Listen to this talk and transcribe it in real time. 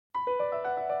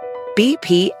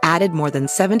BP added more than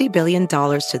 $70 billion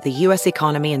to the U.S.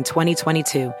 economy in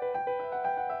 2022.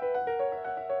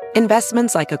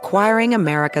 Investments like acquiring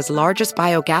America's largest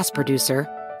biogas producer,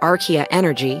 Archaea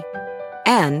Energy,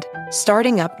 and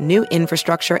starting up new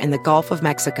infrastructure in the Gulf of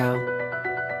Mexico.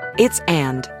 It's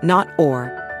and, not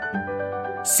or.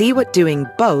 See what doing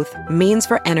both means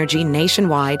for energy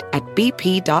nationwide at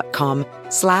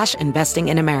bp.com/investing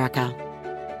in America.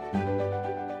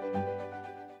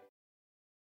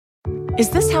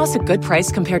 Is this house a good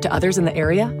price compared to others in the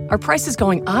area? Are prices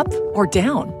going up or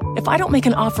down? If I don't make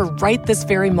an offer right this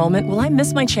very moment, will I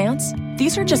miss my chance?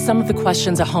 These are just some of the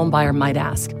questions a home buyer might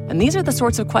ask. And these are the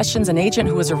sorts of questions an agent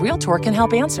who is a Realtor can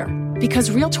help answer. Because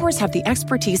Realtors have the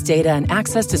expertise, data, and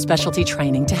access to specialty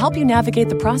training to help you navigate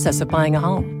the process of buying a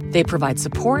home. They provide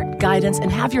support, guidance,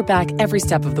 and have your back every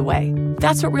step of the way.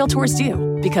 That's what Realtors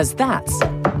do, because that's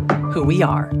who we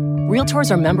are.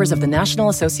 Realtors are members of the National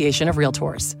Association of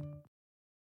Realtors.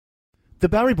 The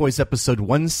Bowery Boys episode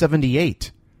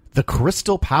 178, The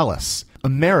Crystal Palace,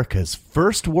 America's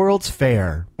first World's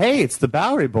Fair. Hey, it's the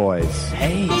Bowery Boys.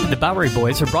 Hey, the Bowery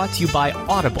Boys are brought to you by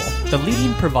Audible, the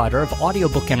leading provider of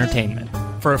audiobook entertainment.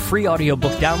 For a free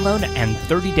audiobook download and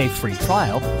 30-day free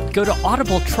trial, go to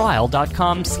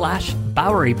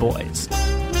audibletrial.com/BoweryBoys.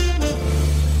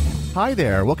 Hi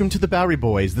there, welcome to the Bowery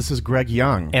Boys. This is Greg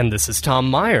Young. And this is Tom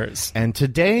Myers. And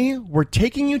today, we're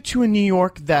taking you to a New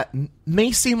York that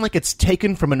may seem like it's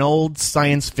taken from an old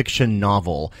science fiction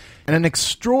novel, and an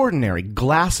extraordinary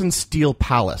glass and steel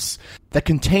palace that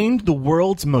contained the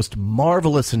world's most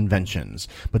marvelous inventions.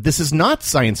 But this is not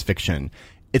science fiction.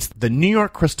 It's the New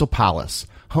York Crystal Palace,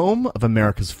 home of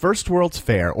America's first World's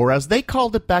Fair, or as they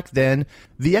called it back then,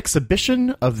 the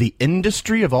exhibition of the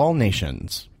industry of all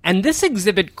nations. And this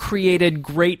exhibit created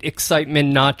great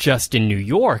excitement not just in New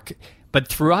York, but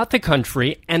throughout the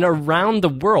country and around the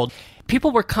world. People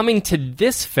were coming to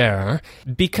this fair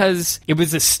because it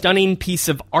was a stunning piece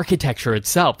of architecture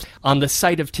itself on the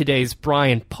site of today's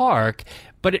Bryant Park,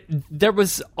 but there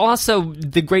was also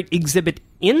the great exhibit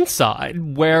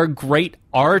inside where great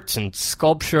art and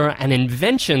sculpture and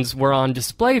inventions were on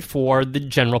display for the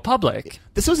general public.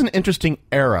 This was an interesting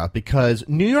era because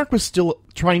New York was still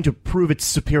trying to prove its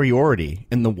superiority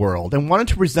in the world and wanted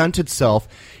to present itself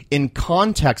in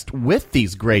context with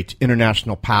these great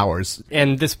international powers.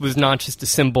 And this was not just a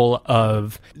symbol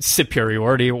of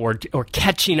superiority or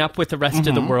catching up with the rest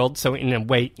of the world, so in a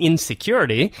way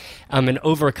insecurity, and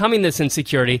overcoming this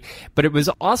insecurity, but it was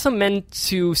also meant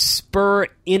to spur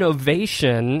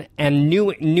innovation and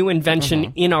new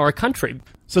invention in our country.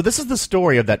 So this is the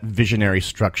story of that visionary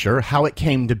structure, how it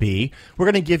came to be. We're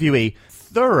going to give you a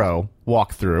thorough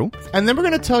walkthrough, and then we're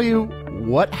going to tell you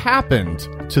what happened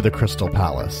to the Crystal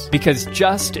Palace. Because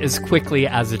just as quickly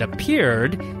as it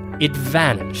appeared, it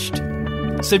vanished.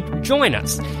 So join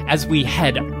us as we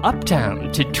head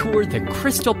uptown to tour the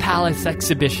Crystal Palace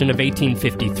exhibition of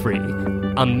 1853,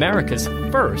 America's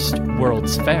first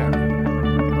World's Fair.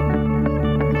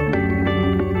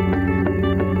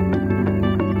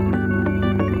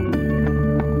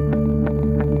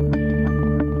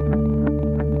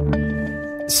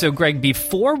 So, Greg,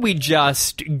 before we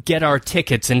just get our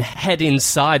tickets and head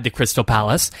inside the Crystal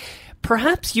Palace,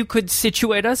 perhaps you could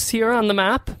situate us here on the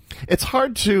map? It's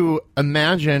hard to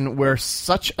imagine where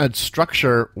such a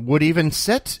structure would even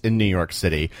sit in New York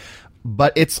City,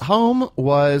 but its home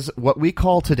was what we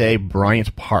call today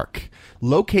Bryant Park,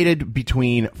 located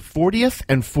between 40th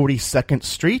and 42nd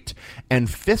Street and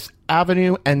 5th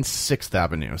Avenue and 6th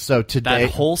Avenue. So today...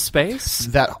 That whole space?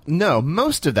 No,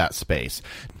 most of that space.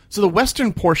 So the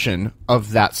western portion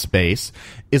of that space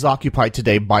is occupied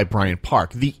today by Bryant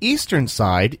Park. The eastern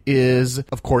side is,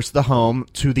 of course, the home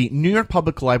to the New York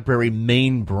Public Library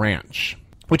main branch,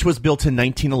 which was built in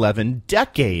 1911,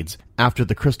 decades after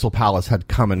the Crystal Palace had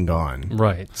come and gone.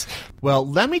 Right. Well,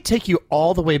 let me take you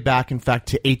all the way back, in fact,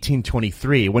 to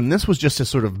 1823, when this was just a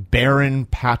sort of barren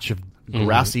patch of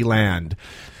grassy land.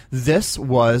 This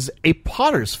was a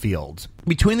potter's field.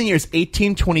 Between the years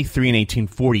 1823 and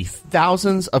 1840,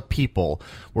 thousands of people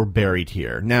were buried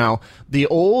here. Now, the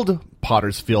old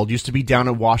potter's field used to be down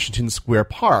at Washington Square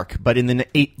Park, but in the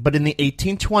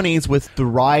 1820s, with the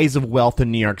rise of wealth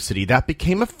in New York City, that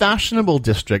became a fashionable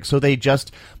district, so they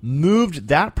just moved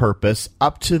that purpose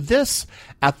up to this,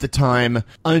 at the time,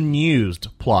 unused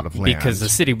plot of land. Because the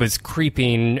city was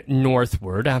creeping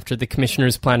northward after the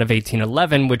Commissioner's Plan of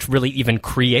 1811, which really even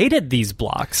created these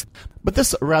blocks. But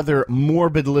this rather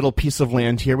morbid little piece of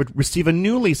land here would receive a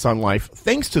new lease on life,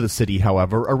 thanks to the city,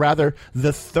 however, or rather,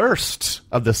 the thirst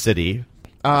of the city.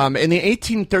 In the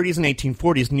 1830s and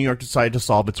 1840s, New York decided to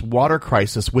solve its water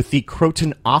crisis with the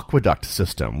Croton Aqueduct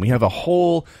system. We have a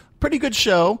whole pretty good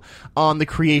show on the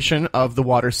creation of the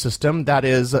water system. That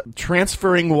is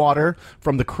transferring water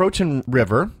from the Croton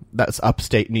River, that's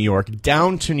upstate New York,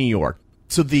 down to New York.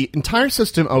 So the entire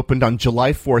system opened on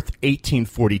July 4th,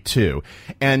 1842,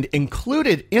 and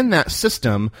included in that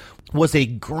system was a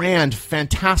grand,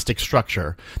 fantastic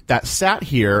structure that sat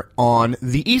here on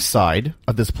the east side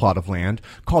of this plot of land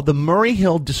called the Murray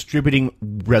Hill Distributing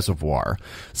Reservoir,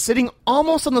 sitting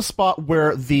almost on the spot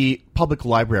where the public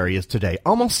library is today,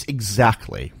 almost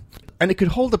exactly. And it could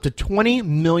hold up to 20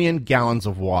 million gallons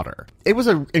of water. It was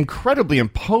an incredibly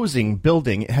imposing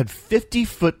building. It had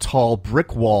 50-foot-tall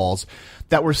brick walls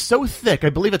that were so thick, I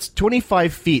believe it's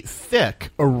 25 feet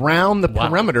thick around the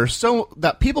perimeter, so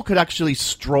that people could actually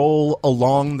stroll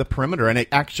along the perimeter, and it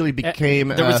actually became...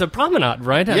 There was a promenade,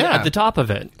 right, at the top of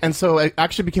it. And so it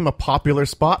actually became a popular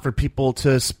spot for people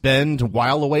to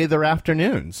while away their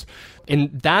afternoons.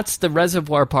 And that's the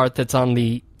reservoir part that's on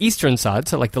the eastern side,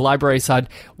 so like the library side.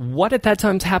 What at that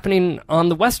time is happening on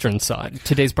the western side,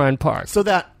 today's Bryant Park? So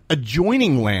that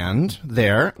adjoining land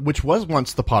there, which was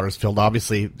once the Potter's Field,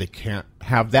 obviously they can't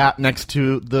have that next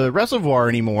to the reservoir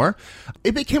anymore.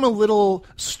 It became a little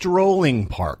strolling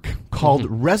park called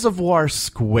Reservoir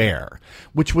Square,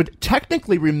 which would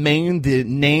technically remain the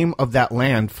name of that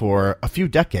land for a few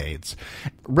decades.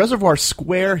 Reservoir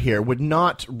Square here would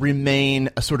not remain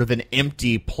a sort of an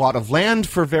empty plot of land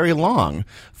for very long,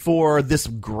 for this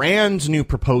grand new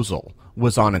proposal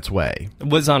was on its way.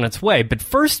 But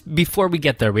first, before we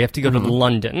get there, we have to go to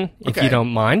London, if you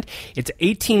don't mind. It's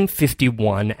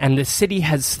 1851, and the city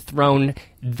has thrown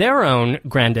their own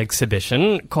grand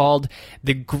exhibition called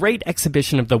the Great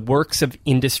Exhibition of the Works of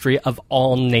Industry of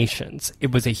All Nations.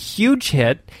 It was a huge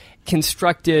hit,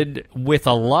 constructed with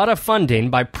a lot of funding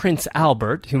by Prince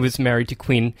Albert, who was married to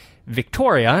Queen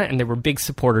Victoria, and they were big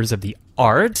supporters of the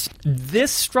arts.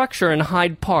 This structure in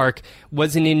Hyde Park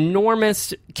was an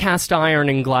enormous cast iron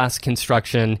and glass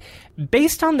construction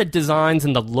based on the designs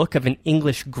and the look of an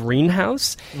English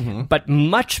greenhouse, but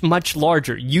much, much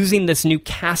larger, using this new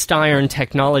cast iron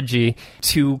technology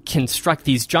to construct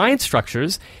these giant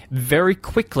structures very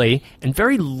quickly and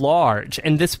very large.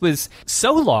 And this was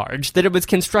so large that it was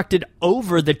constructed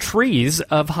over the trees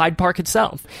of Hyde Park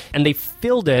itself. And they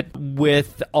filled it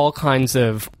with all kinds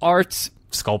of arts,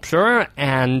 sculpture,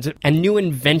 and new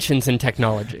inventions in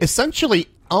technology. Essentially,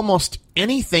 almost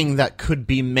anything that could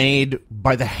be made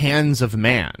by the hands of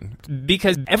man.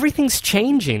 Because everything's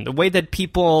changing. The way that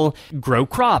people grow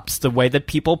crops, the way that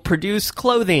people produce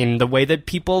clothing, the way that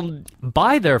people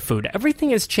buy their food,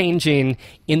 everything is changing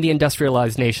in the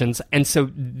industrialized nations. And so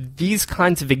these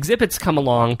kinds of exhibits come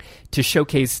along to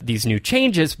showcase these new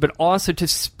changes, but also to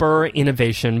spur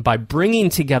innovation by bringing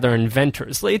together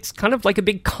inventors. It's kind of like a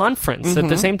big conference at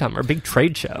the same time, or a big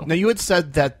trade show. Now, you had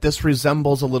said that this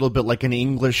resembles a little bit like an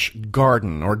English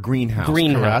garden or greenhouse.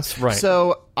 Greenhouse, right.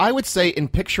 So I would say in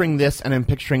picturing this and in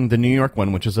picturing the New York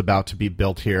one, which is about to be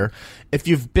built here, if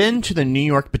you've been to the New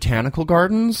York Botanical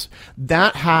Gardens,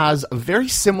 that has a very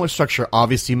similar structure,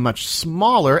 obviously much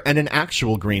smaller and an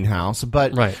actual greenhouse.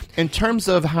 But in terms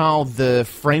of how the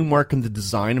framework and the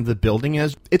design of the building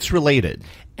is, it's related.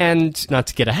 And not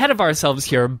to get ahead of ourselves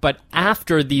here, but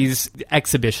after these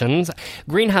exhibitions,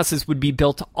 greenhouses would be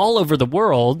built all over the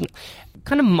world,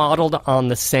 kind of modeled on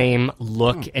the same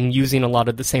look and using a lot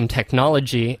of the same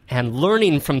technology and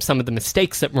learning from some of the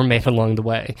mistakes that were made along the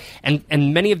way. And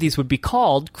many of these would be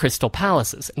called Crystal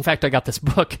Palaces. In fact, I got this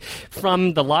book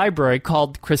from the library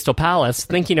called Crystal Palace,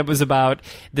 thinking it was about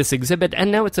this exhibit,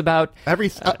 and now it's about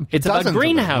it's about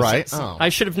greenhouses. Right? Oh. I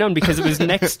should have known because it was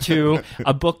next to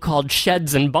a book called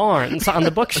Sheds and Barns on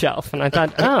the bookshelf, and I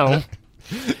thought, oh,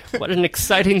 what an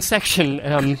exciting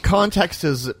section. Context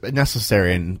is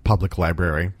necessary in public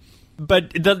library.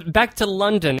 But back to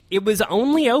London, it was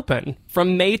only open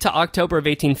from May to October of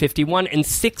 1851, and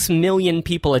 6 million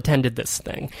people attended this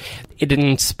thing. It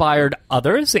inspired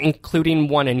others, including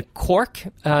one in Cork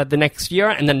the next year,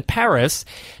 and then Paris.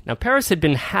 Now, Paris had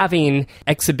been having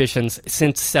exhibitions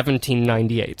since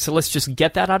 1798, so let's just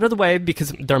get that out of the way,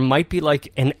 because there might be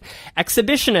like an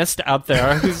exhibitionist out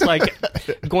there who's like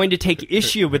going to take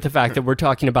issue with the fact that we're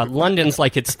talking about London's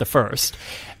like it's the first.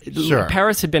 Sure.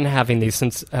 Paris had been having these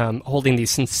since holding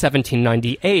these since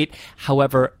 1798.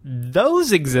 However,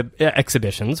 those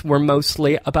exhibitions were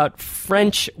mostly about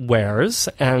French wares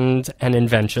and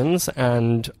inventions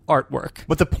and artwork.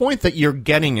 But the point that you're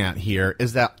getting at here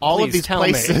is that all of these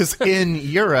places in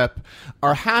Europe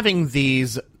are having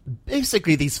these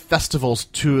basically these festivals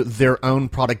to their own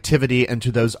productivity and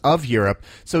to those of Europe.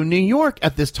 So New York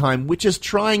at this time, which is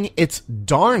trying its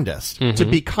darndest to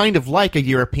be kind of like a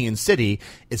European city,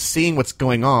 is seeing what's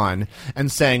going on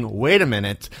and saying, wait a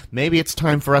minute, maybe it's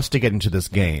time for us to get into this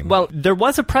game. Well, there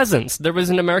was a presence. There was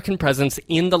an American presence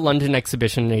in the London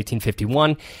exhibition in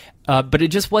 1851. But it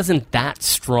just wasn't that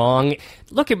strong.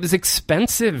 Look, it was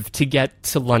expensive to get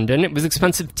to London. It was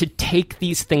expensive to take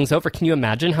these things over. Can you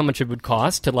imagine how much it would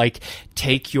cost to, like,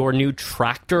 take your new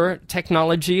tractor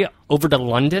technology over to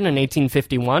London in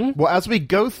 1851? Well, as we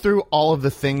go through all of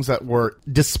the things that were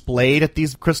displayed at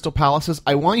these Crystal Palaces,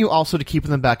 I want you also to keep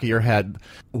in the back of your head,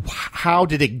 how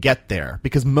did it get there?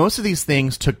 Because most of these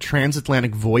things took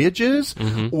transatlantic voyages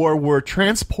or were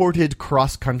transported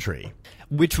cross-country.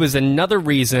 Which was another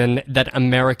reason that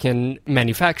American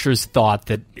manufacturers thought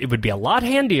that it would be a lot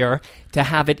handier to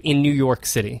have it in New York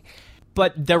City.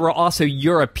 But there were also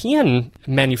European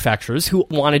manufacturers who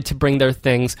wanted to bring their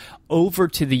things over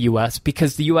to the U.S.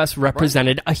 because the U.S.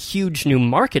 represented a huge new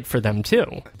market for them, too.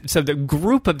 So the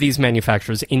group of these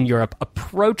manufacturers in Europe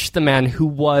approached the man who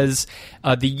was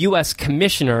the U.S.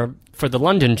 commissioner for the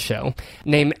London show,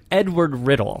 named Edward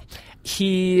Riddle.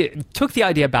 He took the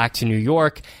idea back to New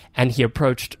York, and he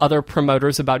approached other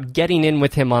promoters about getting in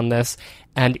with him on this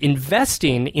and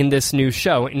investing in this new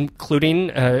show, including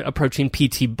approaching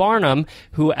P.T. Barnum,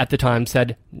 who at the time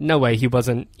said, no way, he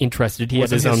wasn't interested. He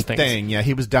had his own thing. Yeah,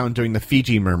 he was down doing the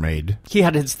Fiji Mermaid. He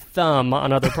had his thumb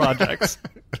on other projects.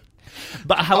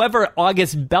 But however,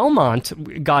 August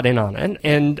Belmont got in on it,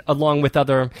 and along with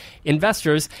other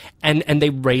investors, and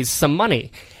they raised some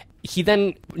money. He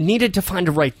then needed to find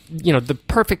the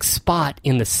perfect spot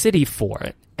in the city for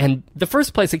it. And the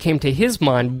first place that came to his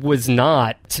mind was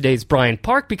not today's Bryant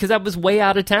Park, because that was way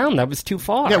out of town. That was too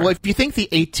far. Yeah, well, if you think the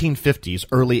 1850s,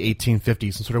 early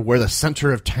 1850s, and sort of where the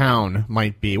center of town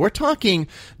might be, we're talking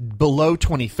below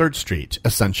 23rd Street,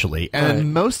 essentially.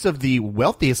 And most of the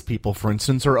wealthiest people, for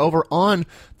instance, are over on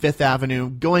Fifth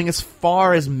Avenue, going as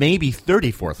far as maybe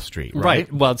 34th Street,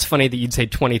 right? Well, it's funny that you'd say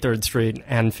 23rd Street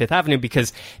and Fifth Avenue,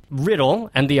 because Riddle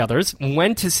and the others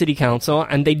went to city council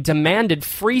and they demanded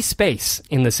free space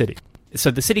in the city.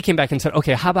 So the city came back and said,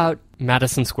 okay, how about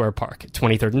Madison Square Park,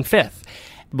 23rd and 5th?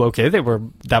 Okay,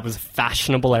 that was a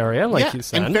fashionable area, like you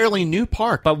said. And fairly new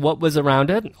park. But what was around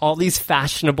it? All these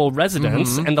fashionable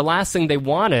residents, and the last thing they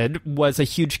wanted was a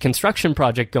huge construction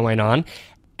project going on,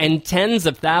 and tens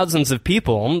of thousands of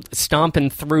people stomping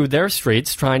through their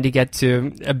streets trying to get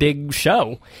to a big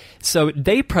show. So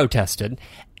they protested,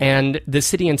 and the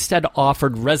city instead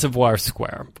offered Reservoir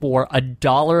Square for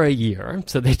 $1 a year.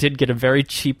 So they did get a very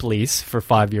cheap lease for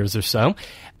 5 years or so.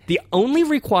 The only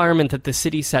requirement that the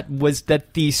city set was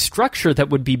that the structure that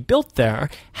would be built there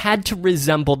had to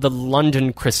resemble the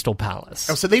London Crystal Palace.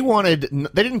 Oh, so they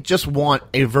didn't just want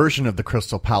a version of the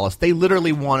Crystal Palace. They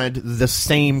literally wanted the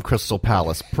same Crystal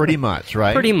Palace, pretty much,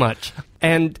 right? Pretty much.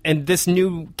 And this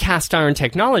new cast iron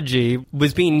technology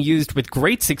was being used with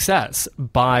great success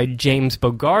by James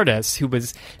Bogardus, who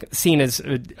was seen as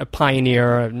a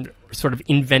pioneer and sort of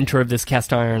inventor of this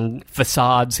cast iron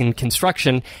facades and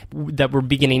construction that were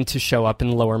beginning to show up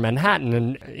in Lower Manhattan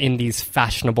and in these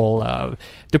fashionable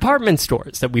department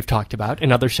stores that we've talked about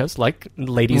in other shows like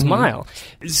Ladies' Mile.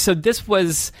 So this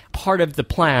was part of the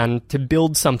plan to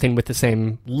build something with the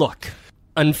same look.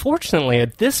 Unfortunately,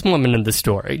 at this moment in the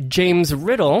story, James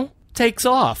Riddle takes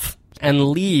off and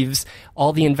leaves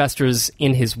all the investors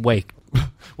in his wake.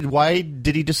 Why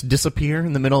did he just disappear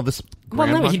in the middle of this? Well,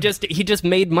 no, he just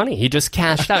made money. He just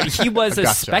cashed out. He was a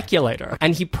speculator,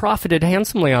 and he profited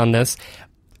handsomely on this.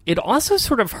 It also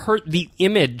sort of hurt the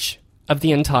image of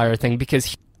the entire thing,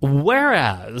 because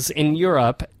whereas in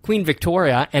Europe, Queen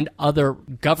Victoria and other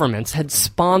governments had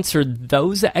sponsored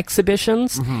those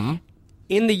exhibitions,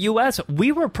 in the U.S.,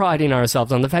 we were priding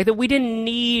ourselves on the fact that we didn't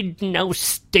need no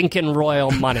stinking royal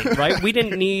money, right?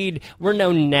 We're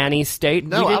no nanny state.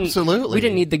 No, absolutely. We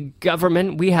didn't need the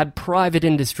government. We had private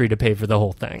industry to pay for the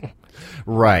whole thing.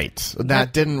 Right.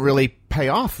 That didn't really pay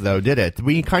off, though, did it?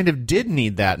 We kind of did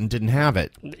need that and didn't have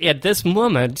it. At this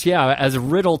moment, as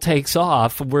Riddle takes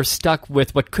off, we're stuck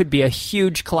with what could be a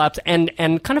huge collapse and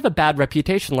kind of a bad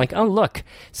reputation. Like, oh, look,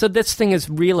 so this thing is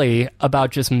really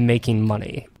about just making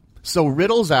money. So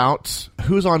Riddle's out.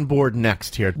 Who's on board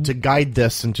next here to guide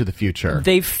this into the future?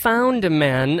 They found a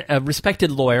man, a respected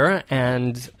lawyer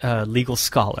and legal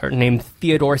scholar named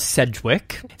Theodore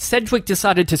Sedgwick. Sedgwick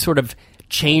decided to sort of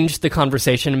change the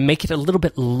conversation and make it a little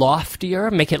bit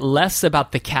loftier, make it less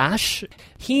about the cash.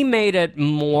 He made it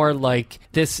more like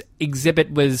this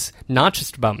exhibit was not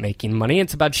just about making money,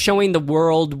 it's about showing the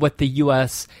world what the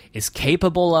U.S. is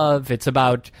capable of. It's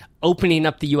about opening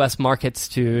up the U.S. markets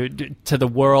to the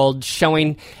world,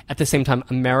 showing at the same time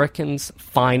Americans'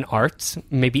 fine arts,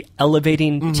 maybe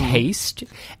elevating taste.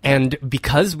 And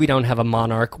because we don't have a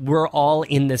monarch, we're all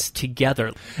in this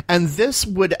together. And this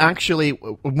would actually,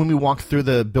 when we walk through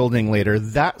the building later,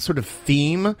 that sort of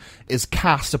theme is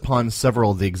cast upon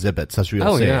several of the exhibits, as we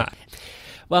will see. Yeah.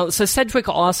 Well, so Sedgwick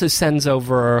also sends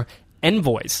over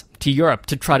envoys to Europe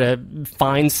to try to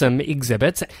find some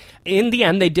exhibits. In the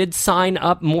end, they did sign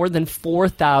up more than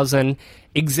 4,000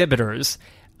 exhibitors,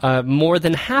 more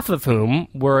than half of whom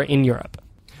were in Europe.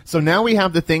 So now we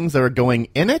have the things that are going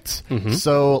in it.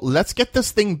 So let's get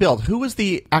this thing built. Who was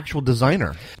the actual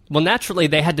designer? Well, naturally,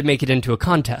 they had to make it into a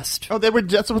contest. Oh,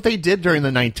 that's what they did during the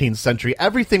 19th century.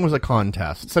 Everything was a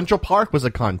contest. Central Park was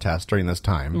a contest during this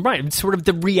time. Right. Sort of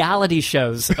the reality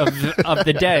shows of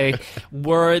the day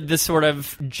were the sort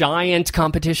of giant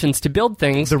competitions to build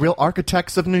things. The real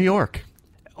architects of New York.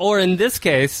 Or in this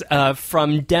case,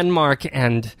 from Denmark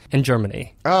and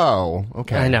Germany. Oh,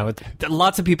 okay. I know.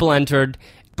 Lots of people entered.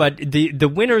 But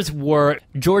the winners were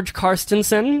George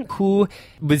Carstensen, who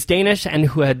was Danish and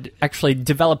who had actually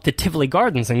developed the Tivoli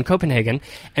Gardens in Copenhagen,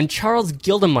 and Charles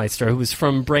Gildemeister, who was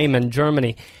from Bremen,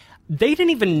 Germany. They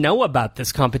didn't even know about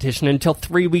this competition until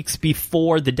 3 weeks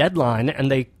before the deadline, and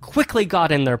they quickly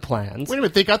got in their plans. Wait a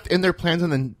minute, they got in their plans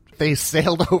and then they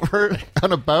sailed over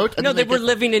on a boat? No, they were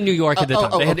living in New York at the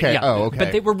time. Okay.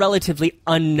 But they were relatively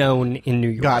unknown in New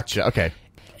York. Gotcha, okay.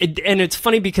 And it's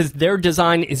funny because their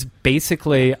design is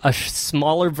basically a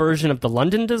smaller version of the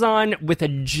London design with a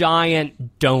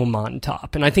giant dome on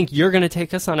top. And I think you're going to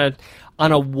take us on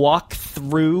a walk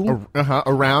through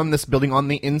around this building on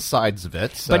the insides of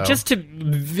it. So. But just to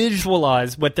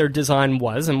visualize what their design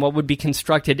was and what would be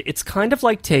constructed, it's kind of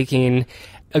like taking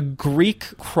a Greek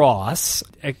cross,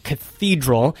 a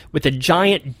cathedral, with a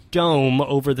giant dome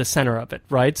over the center of it,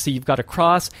 right? So you've got a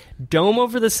cross, dome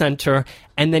over the center,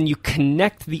 and then you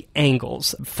connect the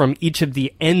angles from each of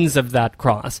the ends of that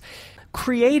cross,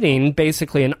 creating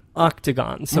basically an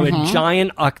octagon. So a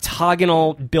giant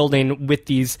octagonal building with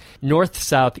these north,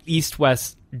 south, east,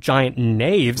 west giant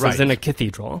naves, as in a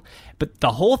cathedral. But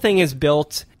the whole thing is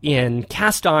built in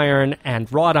cast iron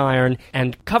and wrought iron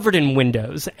and covered in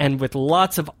windows and with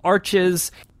lots of arches.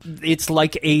 It's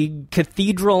like a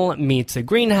cathedral meets a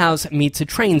greenhouse meets a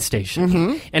train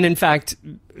station. And in fact,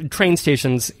 train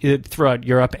stations throughout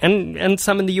Europe and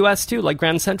some in the US too, like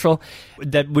Grand Central,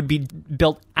 that would be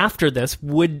built after this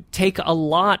would take a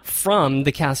lot from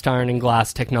the cast iron and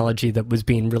glass technology that was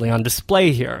being really on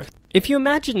display here. If you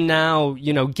imagine now,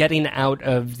 getting out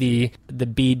of the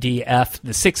BDF,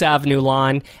 the 6th Avenue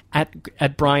line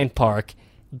at Bryant Park,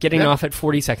 getting off at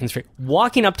 42nd Street,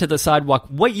 walking up to the sidewalk,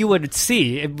 what you would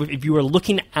see if you were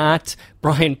looking at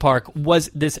Bryant Park was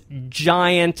this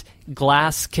giant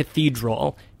glass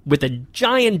cathedral with a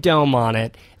giant dome on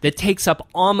it that takes up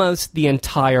almost the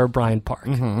entire Bryant Park.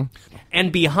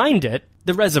 And behind it,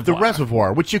 the reservoir. The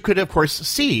reservoir, which you could, of course,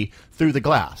 see through the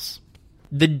glass.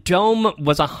 The dome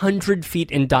was 100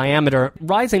 feet in diameter,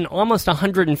 rising almost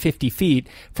 150 feet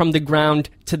from the ground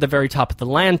to the very top of the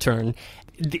lantern.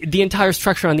 The entire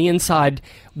structure on the inside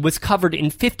was covered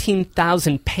in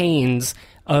 15,000 panes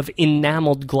of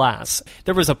enameled glass.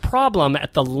 There was a problem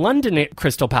at the London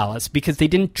Crystal Palace because they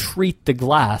didn't treat the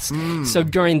glass. So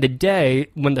during the day,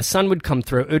 when the sun would come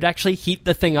through, it would actually heat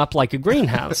the thing up like a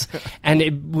greenhouse, and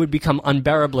it would become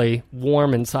unbearably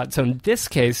warm inside. So in this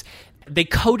case, they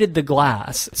coated the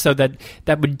glass so that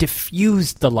would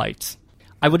diffuse the lights.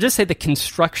 I will just say the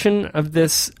construction of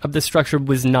this structure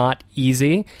was not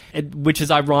easy, which is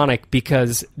ironic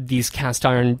because these cast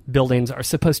iron buildings are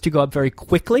supposed to go up very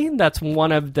quickly. That's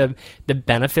one of the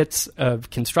benefits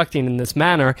of constructing in this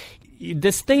manner.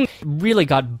 This thing really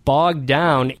got bogged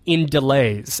down in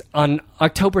delays. On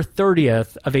October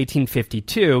 30th of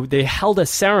 1852, they held a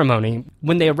ceremony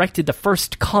when they erected the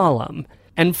first column.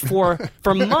 And for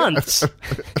months,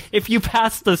 if you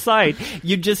pass the site,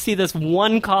 you'd just see this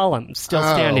one column still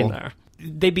standing there.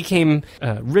 They became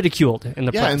ridiculed in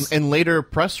the press. And later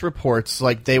press reports,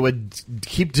 like, they would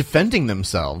keep defending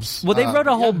themselves. Well, they wrote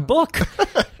a whole book.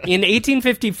 In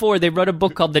 1854, they wrote a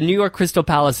book called The New York Crystal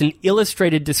Palace, an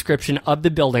illustrated description of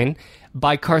the building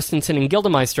by Carstensen and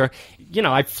Gildemeister.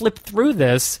 I flipped through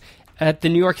this at the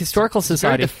New York Historical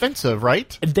Society. Very defensive,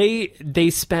 right? They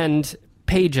spend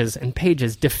pages and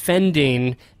pages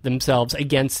defending themselves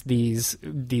against these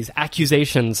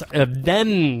accusations of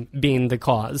them being the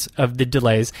cause of the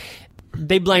delays.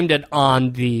 They blamed it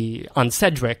on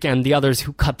Sedgwick and the others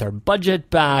who cut their budget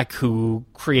back, who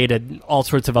created all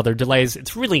sorts of other delays.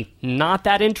 It's really not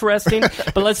that interesting,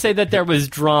 but let's say that there was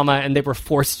drama and they were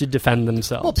forced to defend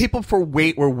themselves. Well, people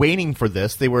were waiting for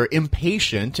this. They were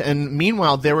impatient, and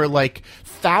meanwhile, there were like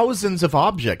thousands of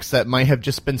objects that might have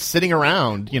just been sitting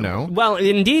around, you know. Well,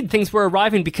 indeed, things were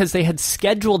arriving because they had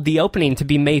scheduled the opening to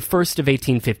be May 1st of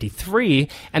 1853,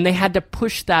 and they had to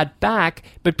push that back,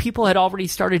 but people had already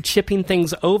started shipping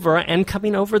things over and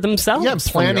coming over themselves. Yeah,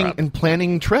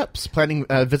 planning trips, planning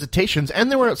visitations,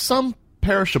 and there were some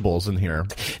perishables in here.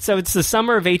 So it's the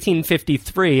summer of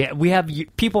 1853. We have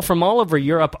people from all over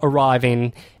Europe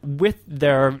arriving with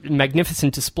their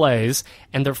magnificent displays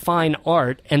and their fine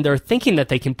art, and they're thinking that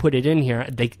they can put it in here.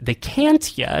 They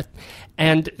can't yet.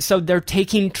 And so they're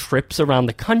taking trips around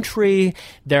the country.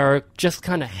 They're just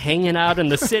kind of hanging out in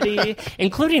the city,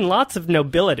 including lots of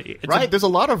nobility. There's a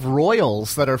lot of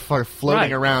royals that are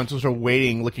floating around, sort of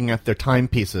waiting, looking at their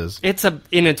timepieces. It's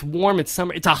warm, it's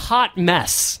summer. It's a hot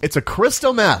mess. It's a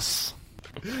crystal mess.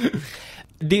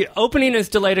 The opening is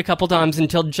delayed a couple times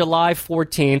until July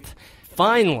 14th.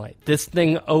 Finally, this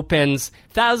thing opens.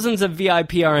 Thousands of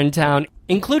VIP are in town,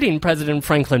 including President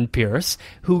Franklin Pierce,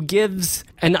 who gives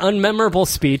an unmemorable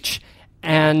speech,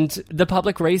 and the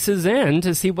public races in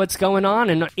to see what's going on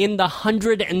in the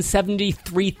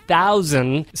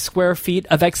 173,000 square feet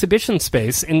of exhibition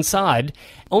space inside,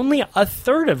 only a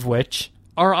third of which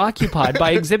are occupied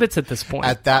by exhibits at this point.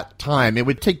 At that time, it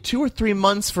would take 2 or 3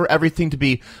 months for everything to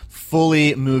be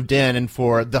fully moved in and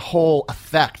for the whole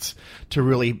effect to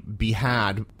really be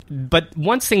had. But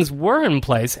once things were in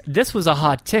place, this was a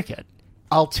hot ticket.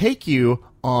 I'll take you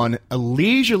on a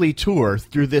leisurely tour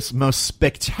through this most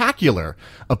spectacular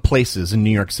of places in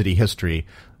New York City history.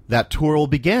 That tour will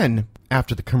begin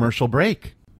after the commercial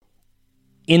break.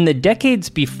 In the decades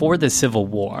before the Civil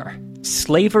War,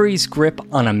 slavery's grip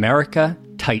on America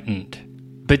tightened.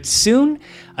 But soon,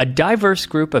 a diverse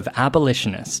group of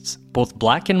abolitionists, both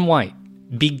black and white,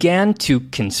 began to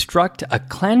construct a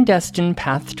clandestine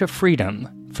path to freedom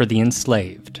for the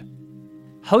enslaved.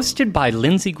 Hosted by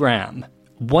Lindsey Graham,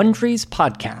 Wondery's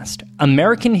podcast,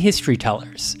 American History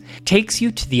Tellers, takes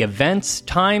you to the events,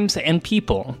 times, and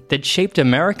people that shaped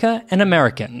America and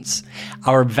Americans,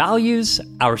 our values,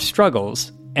 our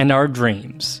struggles, and our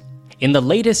dreams. In the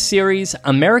latest series,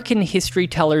 American History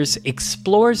Tellers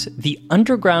explores the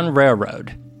Underground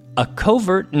Railroad, a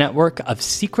covert network of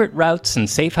secret routes and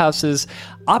safe houses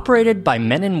operated by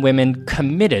men and women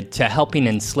committed to helping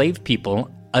enslaved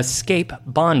people escape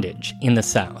bondage in the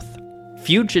South.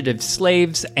 Fugitive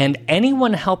slaves and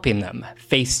anyone helping them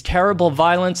face terrible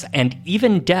violence and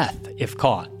even death if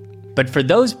caught. But for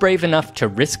those brave enough to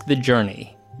risk the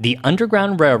journey, the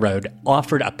Underground Railroad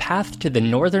offered a path to the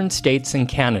northern states and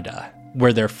Canada,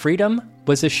 where their freedom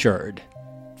was assured.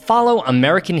 Follow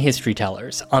American History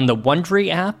Tellers on the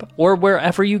Wondery app or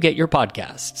wherever you get your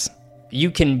podcasts. You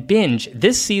can binge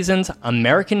this season's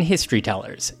American History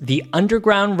Tellers, The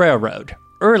Underground Railroad,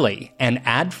 early and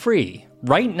ad-free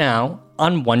right now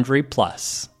on Wondery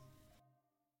Plus.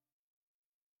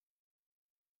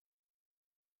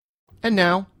 And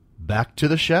now, back to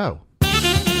the show.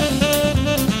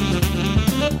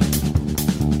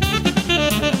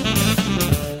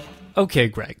 Okay,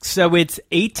 Greg, so it's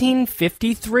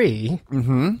 1853.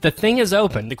 Mm-hmm. The thing is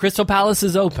open. The Crystal Palace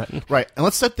is open. Right, and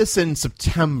let's set this in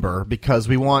September because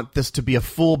we want this to be a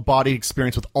full-body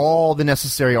experience with all the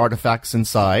necessary artifacts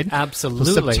inside. Absolutely.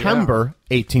 So September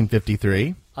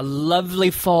 1853. A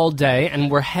lovely fall day, and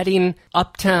we're heading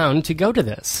uptown to go to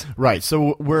this. Right,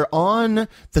 so we're on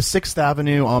the 6th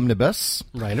Avenue Omnibus.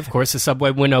 Right, of course, the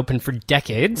subway went open for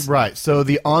decades. Right, so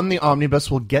on the Omnibus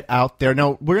will get out there.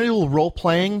 Now, we're going to do a little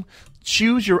role-playing.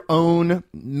 Choose your own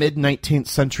mid-19th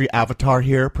century avatar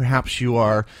here. Perhaps you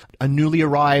are a newly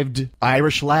arrived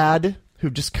Irish lad who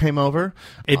just came over.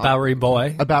 A Bowery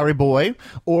boy. A Bowery boy.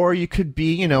 Or you could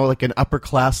be, like an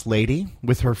upper-class lady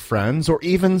with her friends, or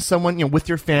even someone, with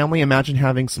your family. Imagine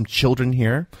having some children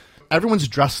here. Everyone's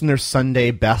dressed in their Sunday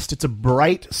best. It's a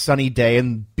bright, sunny day,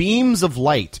 and beams of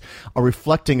light are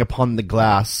reflecting upon the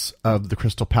glass of the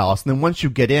Crystal Palace. And then once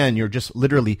you get in, you're just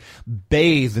literally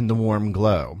bathed in the warm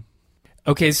glow.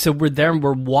 Okay, so we're there, and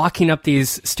we're walking up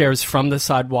these stairs from the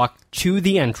sidewalk to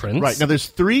the entrance. Right. Now, there's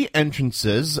 3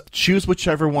 entrances. Choose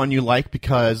whichever one you like,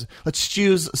 because let's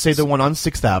choose, say, the one on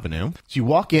 6th Avenue. So you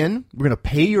walk in, we're going to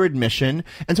pay your admission,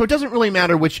 and so it doesn't really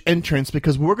matter which entrance,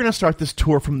 because we're going to start this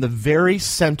tour from the very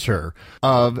center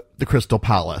of the Crystal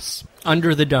Palace.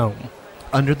 Under the dome.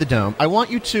 Under the dome. I want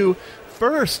you to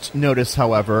first notice,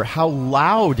 however, how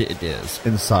loud it is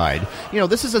inside.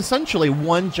 This is essentially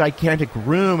one gigantic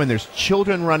room, and there's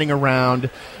children running around.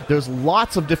 There's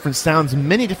lots of different sounds,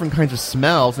 many different kinds of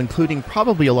smells, including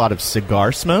probably a lot of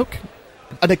cigar smoke.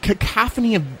 And a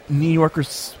cacophony of New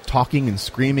Yorkers talking and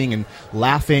screaming and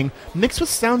laughing, mixed with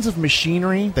sounds of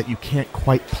machinery that you can't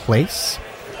quite place.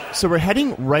 So we're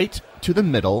heading right to the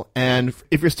middle, and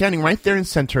if you're standing right there in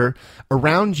center,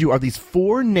 around you are these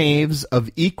 4 naves of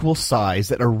equal size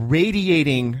that are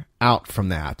radiating out from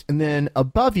that. And then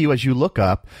above you, as you look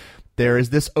up, there is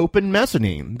this open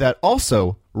mezzanine that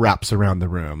also wraps around the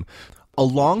room.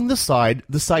 Along the side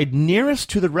nearest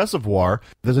to the reservoir,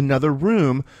 there's another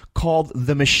room called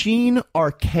the Machine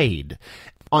Arcade.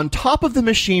 On top of the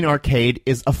Machine Arcade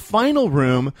is a final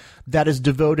room that is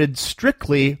devoted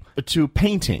strictly to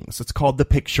paintings. It's called the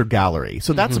Picture Gallery.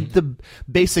 So that's the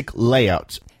basic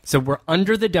layout. So we're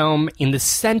under the dome in the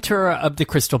center of the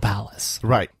Crystal Palace.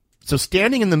 Right. So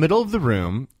standing in the middle of the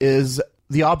room is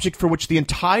the object for which the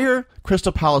entire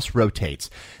Crystal Palace rotates,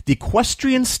 the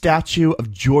equestrian statue of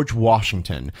George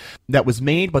Washington that was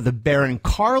made by the Baron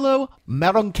Carlo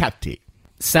Maronchetti.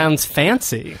 Sounds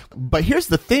fancy. But here's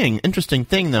the thing, interesting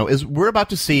thing though, is we're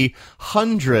about to see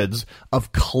hundreds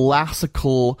of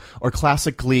classical or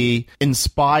classically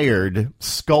inspired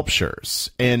sculptures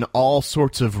in all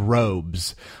sorts of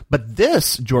robes. But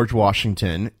this George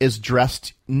Washington is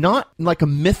dressed not like a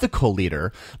mythical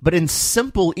leader, but in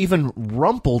simple, even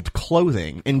rumpled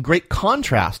clothing, in great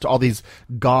contrast to all these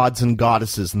gods and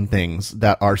goddesses and things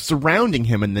that are surrounding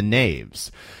him in the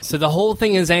naves. So the whole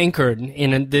thing is anchored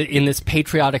in this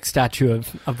patriotic statue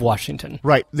of Washington.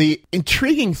 Right. The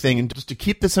intriguing thing, and just to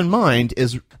keep this in mind,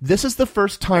 is this is the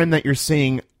first time that you're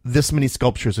seeing this many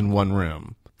sculptures in one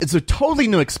room. It's a totally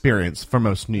new experience for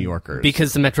most New Yorkers.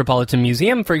 Because the Metropolitan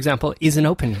Museum, for example, isn't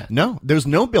open yet. No, there's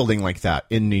no building like that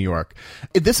in New York.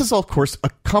 This is, of course,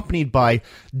 accompanied by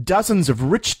dozens of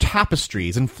rich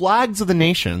tapestries and flags of the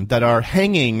nation that are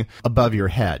hanging above your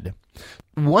head.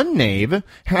 One nave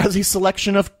has a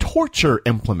selection of torture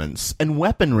implements and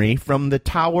weaponry from the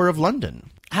Tower of London.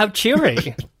 How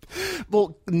cheery.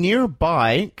 Well,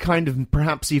 nearby, kind of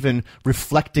perhaps even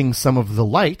reflecting some of the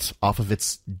light off of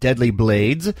its deadly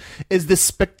blades, is this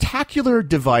spectacular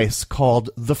device called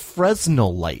the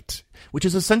Fresnel light, which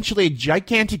is essentially a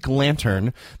gigantic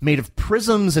lantern made of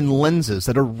prisms and lenses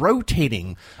that are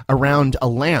rotating around a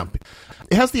lamp.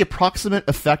 It has the approximate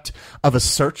effect of a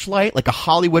searchlight, like a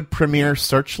Hollywood premiere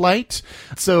searchlight.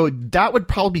 So that would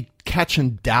probably catch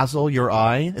and dazzle your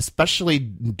eye, especially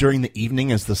during the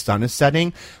evening as the sun is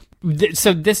setting.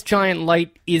 So this giant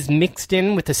light is mixed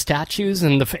in with the statues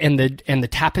and the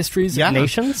tapestries of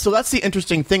nations? So that's the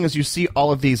interesting thing, is you see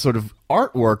all of these sort of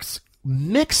artworks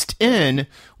mixed in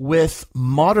with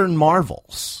modern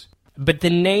marvels. But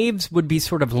the naves would be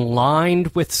sort of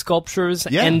lined with sculptures,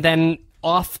 and then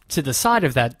off to the side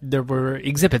of that, there were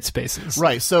exhibit spaces.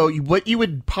 Right. So what you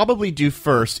would probably do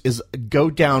first is go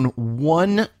down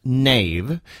one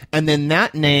nave, and then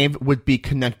that nave would be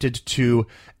connected to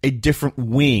a different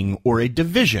wing or a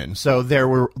division. So there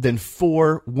were then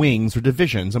 4 wings or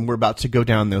divisions, and we're about to go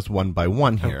down those one by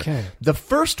one here. Okay. The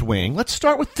first wing, let's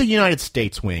start with the United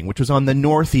States wing, which was on the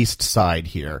northeast side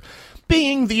here.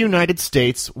 Being the United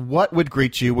States, what would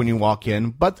greet you when you walk in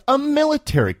but a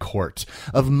military court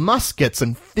of muskets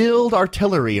and field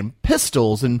artillery and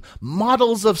pistols and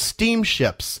models of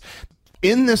steamships.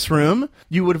 In this room,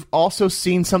 you would have also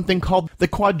seen something called the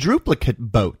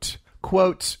quadruplicate boat.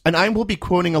 Quote, and I will be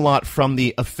quoting a lot from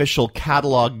the official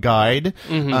catalog guide.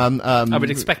 I would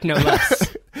expect no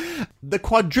less. The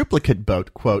quadruplicate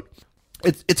boat, quote.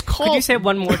 It's called... Could you say it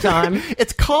one more time?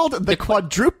 It's called the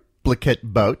quadruplicate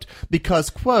boat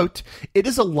because, quote, it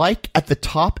is alike at the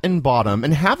top and bottom,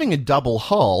 and having a double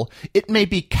hull, it may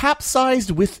be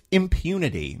capsized with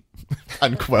impunity,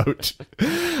 unquote.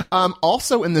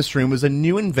 Also in this room was a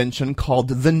new invention called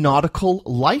the nautical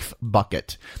life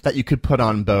bucket that you could put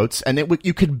on boats, and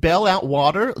you could bail out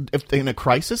water if in a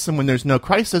crisis, and when there's no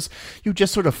crisis, you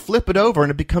just sort of flip it over and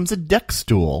it becomes a deck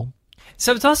stool.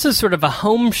 So it's also sort of a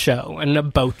home show and a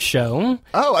boat show.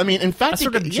 Oh, I mean, in fact... A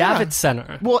sort of Javits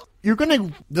Center. Well, you're going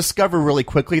to discover really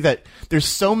quickly that there's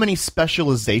so many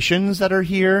specializations that are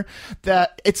here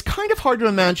that it's kind of hard to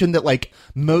imagine that, like,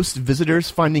 most visitors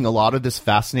finding a lot of this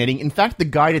fascinating. In fact, the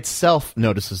guide itself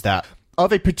notices that.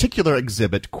 Of a particular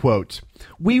exhibit, quote,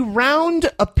 we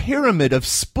round a pyramid of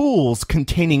spools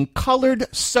containing colored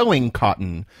sewing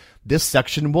cotton. This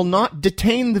section will not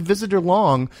detain the visitor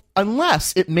long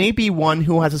unless it may be one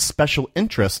who has a special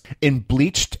interest in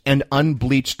bleached and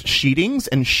unbleached sheetings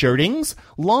and shirtings,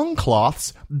 long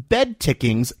cloths, bed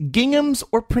tickings, ginghams,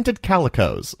 or printed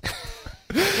calicos.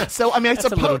 So, I mean, I That's a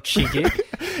little suppose cheeky.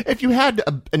 if you had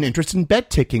an interest in bed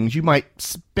tickings, you might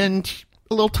spend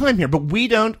a little time here, but we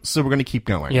don't, so we're going to keep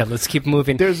going. Yeah, let's keep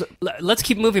moving. Let's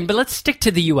keep moving, but let's stick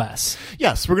to the U.S.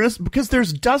 Yes, we're going to, because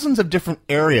there's dozens of different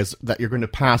areas that you're going to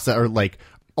pass that are like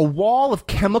a wall of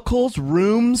chemicals,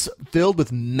 rooms filled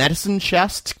with medicine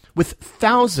chests with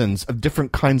thousands of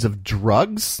different kinds of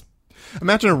drugs.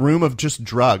 Imagine a room of just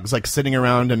drugs, like sitting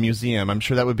around a museum. I'm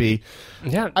sure that would be...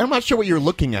 Yeah. I'm not sure what you're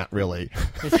looking at, really.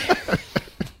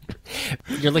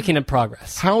 You're looking at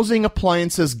progress. Housing,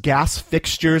 appliances, gas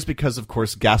fixtures, because, of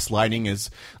course, gas lighting is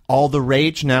all the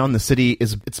rage now in the city.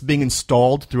 It's being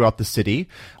installed throughout the city.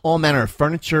 All manner of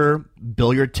furniture,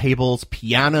 billiard tables,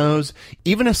 pianos,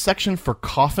 even a section for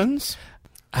coffins.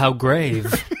 How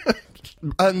grave.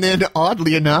 And then,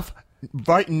 oddly enough,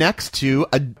 right next to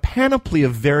a panoply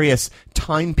of various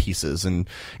timepieces and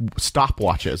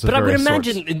stopwatches. But I would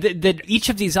various imagine that each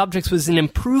of these objects was an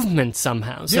improvement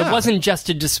somehow. So Yeah. it wasn't just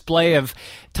a display of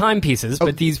timepieces,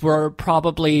 but these were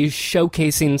probably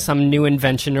showcasing some new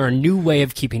invention or a new way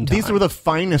of keeping time. These were the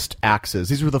finest axes.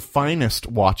 These were the finest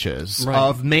watches Right.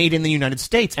 of made in the United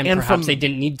States. and perhaps they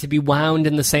didn't need to be wound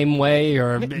in the same way,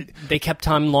 or they kept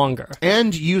time longer.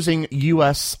 And using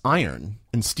U.S. iron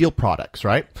and steel products,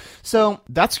 right? So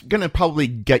that's going to probably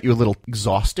get you a little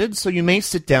exhausted. So you may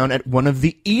sit down at one of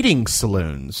the eating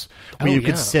saloons where Oh, you yeah.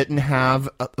 could sit and have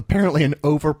apparently an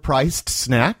overpriced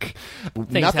snack.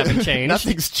 Things haven't changed.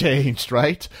 Nothing's changed,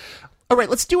 right? All right,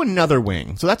 let's do another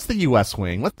wing. So that's the U.S.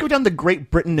 wing. Let's go down the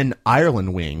Great Britain and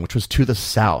Ireland wing, which was to the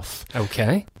south.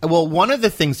 Okay. Well, one of the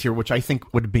things here, which I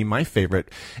think would be my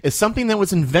favorite, is something that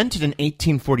was invented in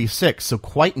 1846, so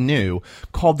quite new,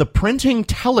 called the printing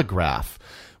telegraph,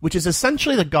 which is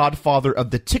essentially the godfather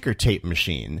of the ticker tape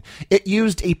machine. It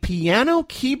used a piano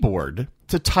keyboard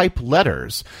to type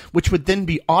letters, which would then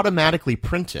be automatically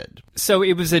printed. So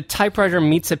it was a typewriter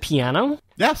meets a piano?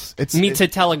 Yes, Meets a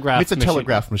telegraph Meets a machine.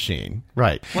 telegraph machine,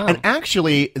 right? Wow. And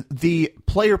actually, the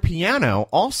player piano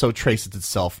also traces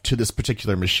itself to this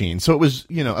particular machine. So it was,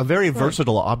 a very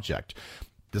versatile object.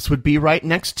 This would be right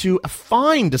next to a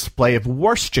fine display of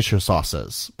Worcestershire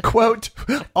sauces. Quote,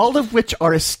 all of which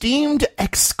are esteemed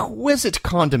exquisite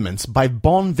condiments by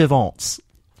bon vivants.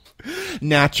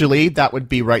 Naturally, that would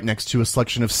be right next to a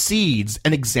selection of seeds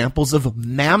and examples of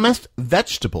mammoth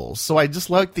vegetables. So I just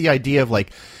like the idea of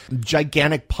like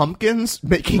gigantic pumpkins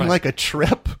making Right. like a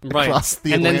trip across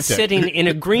the and then Atlantic. sitting in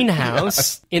a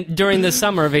greenhouse during the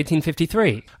summer of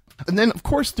 1853. And then, of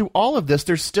course, through all of this,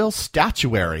 there's still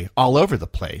statuary all over the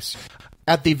place.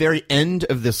 At the very end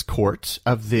of this court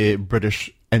of the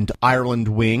British and Ireland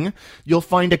wing, you'll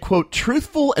find a, quote,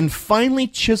 truthful and finely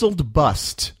chiseled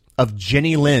bust of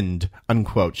Jenny Lind,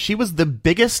 unquote. She was the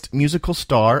biggest musical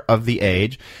star of the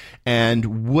age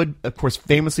and would, of course,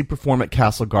 famously perform at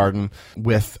Castle Garden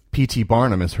with P.T.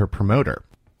 Barnum as her promoter.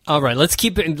 All right, let's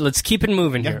keep it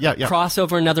moving here. Yeah. Cross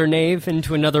over another nave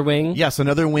into another wing. Yes,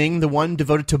 another wing, the one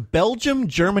devoted to Belgium,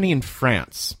 Germany, and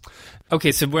France.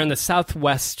 Okay, so we're in the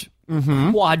southwest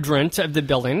quadrant of the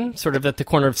building, sort of at the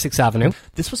corner of 6th Avenue.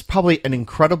 This was probably an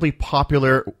incredibly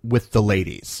popular with the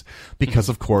ladies because,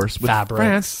 of course, with Fabrics.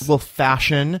 France, well,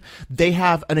 fashion, they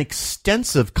have an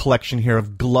extensive collection here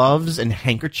of gloves and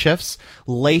handkerchiefs,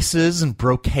 laces and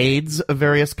brocades of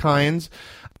various kinds.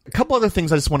 A couple other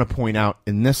things I just want to point out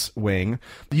in this wing.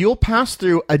 You'll pass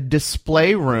through a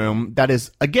display room that is,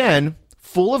 again,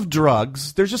 full of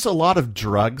drugs. There's just a lot of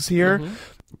drugs here.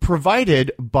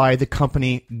 Provided by the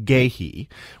company Gehee,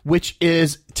 which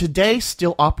is today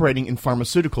still operating in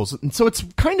pharmaceuticals. And so it's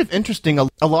kind of interesting.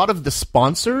 A lot of the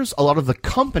sponsors, a lot of the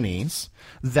companies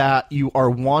that you are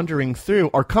wandering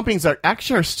through are companies that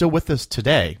actually are still with us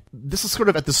today. This is sort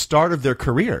of at the start of their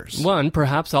careers. One,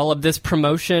 perhaps all of this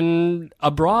promotion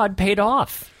abroad paid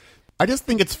off. I just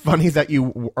think it's funny that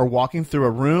you are walking through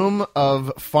a room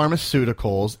of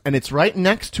pharmaceuticals, and it's right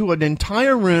next to an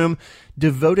entire room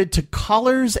devoted to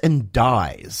colors and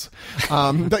dyes.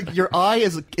 Like your eye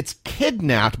it's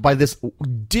kidnapped by this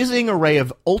dizzying array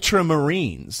of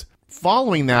ultramarines.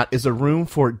 Following that is a room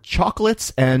for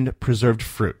chocolates and preserved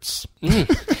fruits.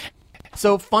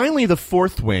 So finally, the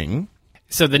fourth wing.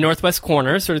 So the northwest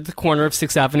corner, sort of the corner of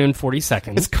 6th Avenue and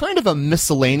 42nd. It's kind of a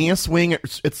miscellaneous wing.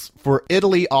 It's for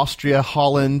Italy, Austria,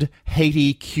 Holland,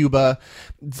 Haiti, Cuba,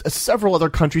 several other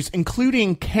countries,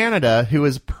 including Canada, who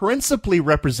is principally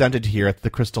represented here at the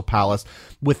Crystal Palace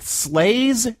with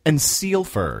sleighs and seal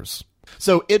furs.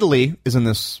 So Italy is in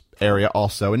this area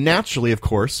also. And naturally, of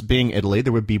course, being Italy,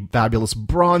 there would be fabulous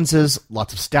bronzes,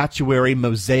 lots of statuary,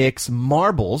 mosaics,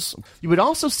 marbles. You would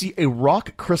also see a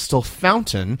rock crystal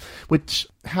fountain, which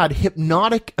had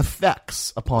hypnotic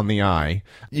effects upon the eye.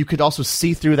 You could also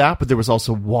see through that, but there was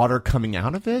also water coming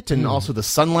out of it, and also the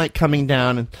sunlight coming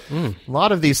down. And a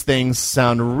lot of these things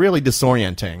sound really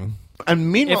disorienting.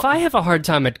 And meanwhile, if I have a hard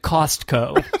time at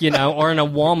Costco, or in a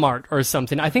Walmart or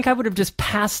something, I think I would have just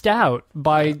passed out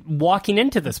by walking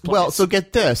into this place. Well, so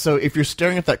get this. So if you're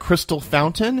staring at that crystal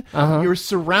fountain, you're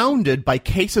surrounded by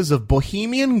cases of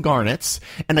Bohemian garnets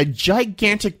and a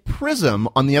gigantic prism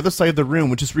on the other side of the room,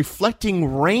 which is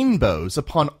reflecting rainbows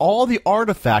upon all the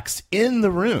artifacts in the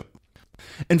room.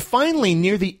 And finally,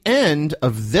 near the end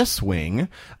of this wing,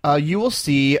 you will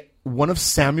see one of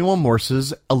Samuel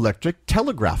Morse's electric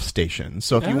telegraph stations.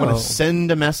 So if you want to send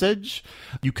a message,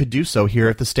 you could do so here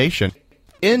at the station.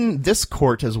 In this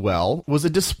court as well was a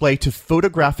display to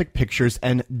photographic pictures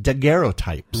and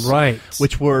daguerreotypes. Right.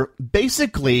 Which were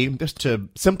basically, just to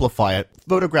simplify it,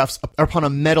 photographs upon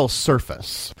a metal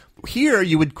surface. Here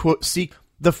you would see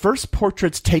the first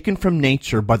portraits taken from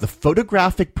nature by the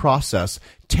photographic process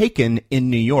taken in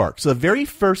New York. So the very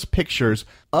first pictures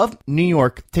of New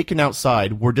York taken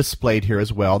outside were displayed here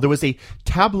as well. There was a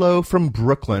tableau from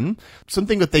Brooklyn,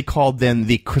 something that they called then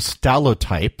the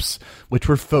crystallotypes, which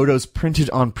were photos printed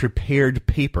on prepared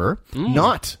paper,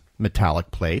 not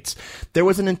metallic plates. There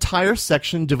was an entire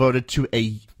section devoted to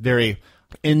a very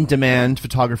in-demand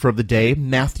photographer of the day,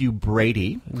 Matthew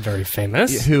Brady. Very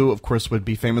famous. Who, of course, would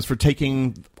be famous for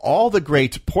taking all the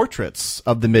great portraits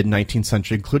of the mid-19th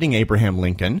century, including Abraham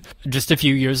Lincoln. Just a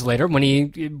few years later when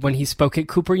he spoke at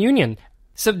Cooper Union.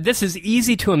 So this is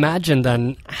easy to imagine,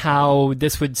 then, how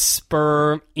this would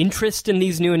spur interest in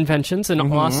these new inventions and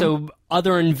also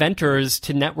other inventors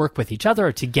to network with each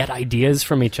other, to get ideas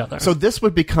from each other. So this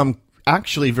would become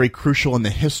actually very crucial in the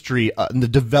history and the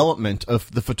development of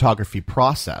the photography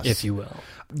process, if you will.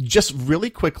 Just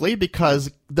really quickly, because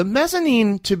the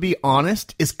mezzanine, to be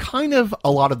honest, is kind of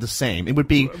a lot of the same. It would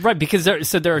be right, because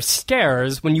there are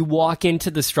stairs when you walk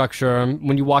into the structure,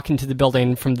 when you walk into the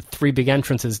building from the three big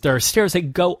entrances. There are stairs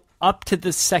that go up to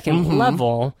the second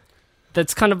level.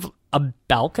 That's kind of a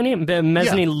balcony, a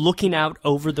mezzanine looking out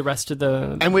over the rest of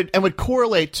the... And would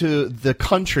correlate to the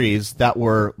countries that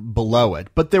were below it.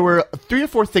 But there were 3 or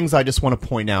 4 things I just want to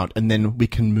point out, and then we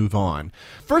can move on.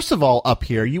 First of all, up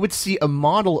here, you would see a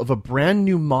model of a brand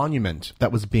new monument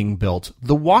that was being built,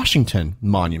 the Washington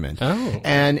Monument. Oh.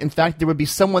 And in fact, there would be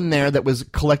someone there that was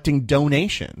collecting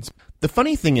donations. The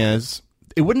funny thing is,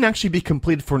 it wouldn't actually be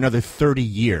completed for another 30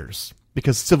 years.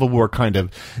 Because Civil War kind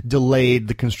of delayed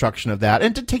the construction of that,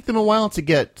 and it did take them a while to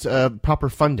get proper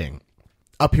funding.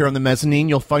 Up here on the mezzanine,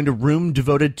 you'll find a room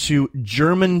devoted to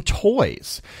German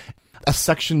toys, a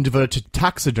section devoted to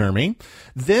taxidermy,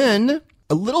 then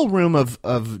a little room of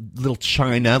little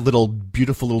china, little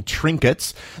beautiful little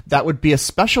trinkets. That would be a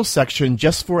special section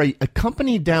just for a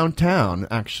company downtown,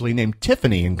 actually, named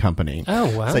Tiffany and Company.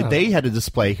 Oh, wow. So they had a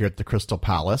display here at the Crystal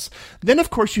Palace. Then, of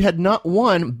course, you had not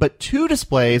one, but 2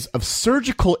 displays of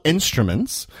surgical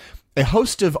instruments, a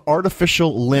host of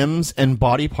artificial limbs and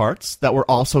body parts that were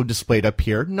also displayed up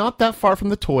here, not that far from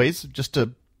the toys, just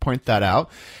to point that out,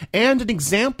 and an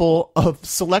example of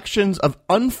selections of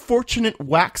unfortunate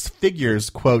wax figures,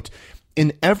 quote,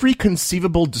 in every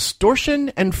conceivable distortion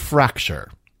and fracture,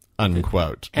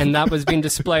 unquote. And that was being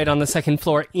displayed on the second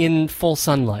floor in full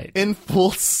sunlight. In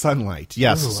full sunlight,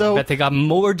 yes. Ooh, so I bet they got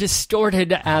more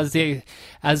distorted as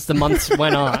the months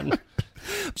went on.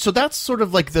 So that's sort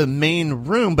of like the main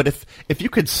room, but if you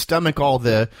could stomach all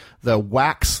the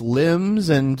wax limbs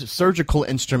and surgical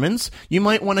instruments, you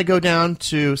might want to go down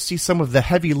to see some of the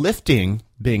heavy lifting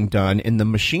being done in the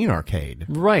machine arcade.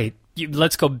 Right.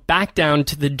 Let's go back down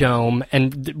to the dome,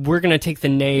 and we're going to take the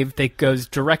nave that goes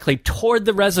directly toward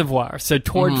the reservoir, so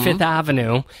toward Fifth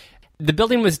Avenue. The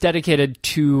building was dedicated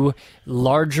to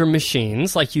larger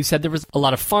machines. Like you said, there was a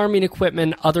lot of farming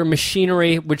equipment, other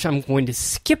machinery, which I'm going to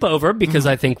skip over because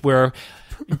I think we're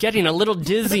getting a little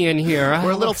dizzy in here.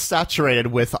 We're a little saturated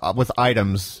with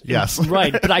items, yes.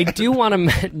 Right, but I do want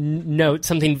to note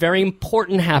something very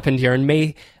important happened here in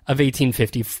May of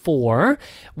 1854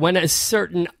 when a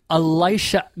certain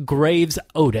Elisha Graves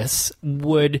Otis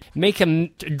would make a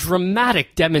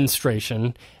dramatic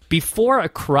demonstration. Before a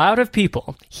crowd of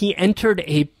people, he entered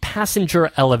a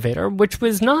passenger elevator, which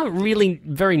was not really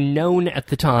very known at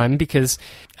the time because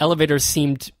elevators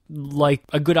seemed like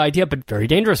a good idea, but very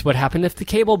dangerous. What happened if the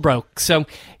cable broke? So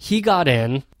he got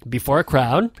in before a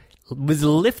crowd, was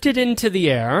lifted into the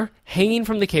air, hanging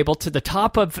from the cable to the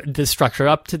top of the structure,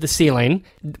 up to the ceiling,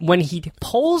 when he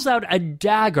pulls out a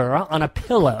dagger on a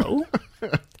pillow,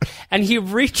 and he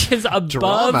reaches above...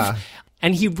 Drama.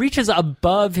 And he reaches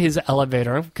above his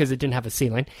elevator, because it didn't have a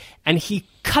ceiling, and he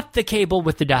cut the cable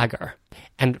with the dagger.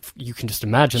 And you can just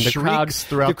imagine the crowd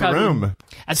throughout the room.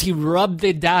 As he rubbed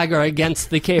the dagger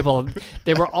against the cable,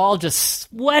 they were all just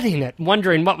sweating it,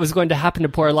 wondering what was going to happen to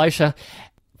poor Elisha.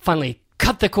 Finally,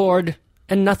 cut the cord,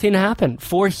 and nothing happened,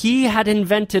 for he had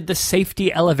invented the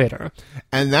safety elevator.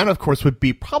 And that, of course, would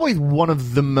be probably one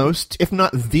of the most, if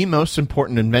not the most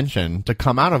important invention to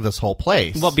come out of this whole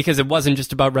place. Well, because it wasn't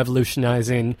just about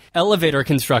revolutionizing elevator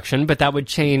construction, but that would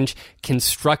change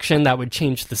construction, that would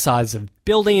change the size of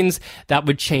buildings, that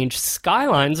would change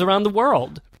skylines around the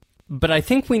world. But I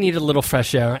think we need a little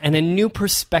fresh air and a new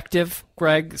perspective,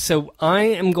 Greg. So I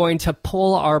am going to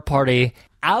pull our party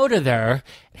out of there,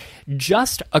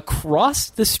 just across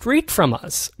the street from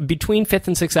us, between 5th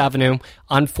and 6th Avenue,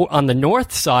 on the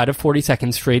north side of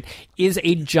 42nd Street, is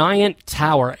a giant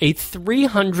tower, a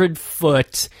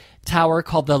 300-foot tower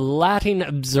called the Latin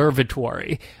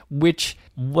Observatory, which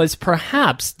was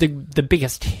perhaps the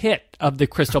biggest hit of the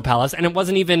Crystal Palace, and it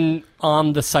wasn't even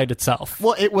on the site itself.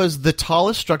 Well, it was the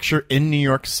tallest structure in New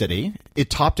York City. It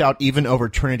topped out even over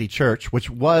Trinity Church, which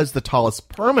was the tallest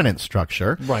permanent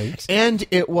structure. Right. And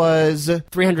it was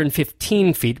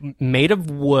 315 feet, made of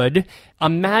wood.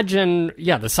 Imagine,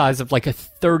 the size of like a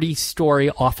 30-story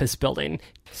office building.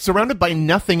 surrounded by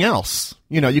nothing else.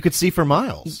 You could see for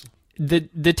miles.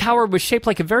 The tower was shaped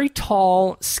like a very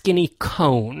tall, skinny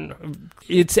cone.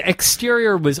 Its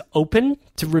exterior was open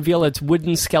to reveal its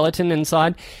wooden skeleton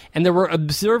inside, and there were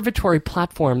observatory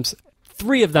platforms,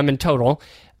 3 of them in total,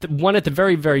 one at the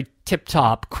very, very tip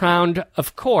top, crowned,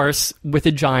 of course, with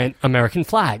a giant American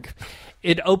flag.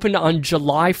 It opened on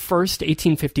July 1st,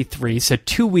 1853, so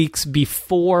 2 weeks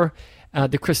before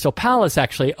the Crystal Palace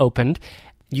actually opened.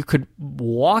 You could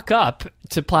walk up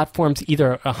to platforms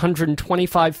either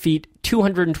 125 feet,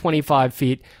 225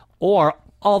 feet, or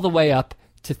all the way up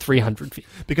to 300 feet.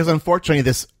 Because unfortunately,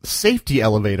 this safety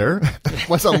elevator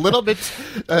was a little bit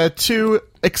too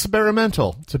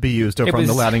experimental to be used over on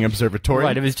the Latin Observatory.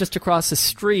 Right, it was just across the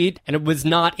street, and it was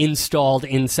not installed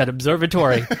in said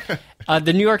observatory.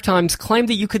 The New York Times claimed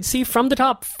that you could see from the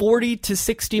top 40 to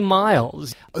 60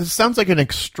 miles. It sounds like an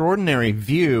extraordinary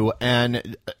view,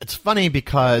 and it's funny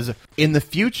because in the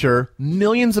future,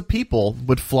 millions of people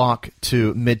would flock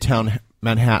to Midtown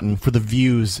Manhattan for the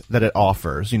views that it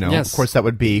offers. Yes. Of course, that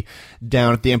would be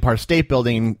down at the Empire State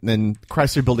Building and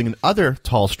Chrysler Building and other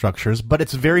tall structures. But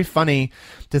it's very funny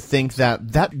to think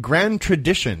that grand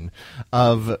tradition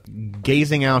of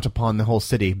gazing out upon the whole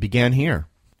city began here.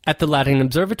 At the Latin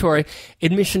Observatory,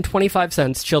 admission 25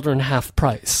 cents, children half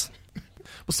price.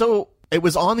 So it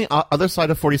was on the other side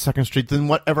of 42nd Street. Then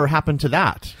whatever happened to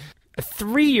that?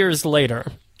 3 years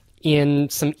later, in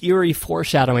some eerie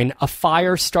foreshadowing, a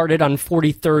fire started on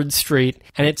 43rd Street,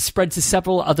 and it spread to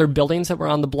several other buildings that were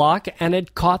on the block, and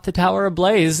it caught the tower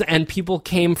ablaze, and people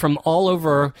came from all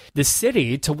over the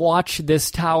city to watch this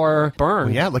tower burn.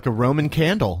 Well, yeah, like a Roman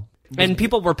candle. And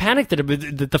people were panicked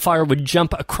that the fire would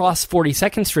jump across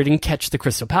 42nd Street and catch the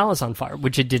Crystal Palace on fire,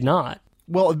 which it did not.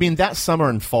 Well, I mean, that summer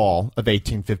and fall of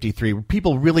 1853,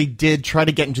 people really did try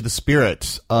to get into the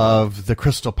spirit of the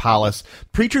Crystal Palace.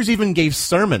 Preachers even gave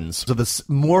sermons of the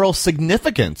moral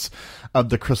significance of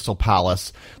the Crystal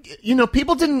Palace.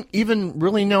 People didn't even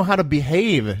really know how to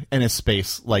behave in a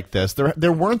space like this.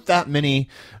 There weren't that many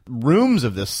rooms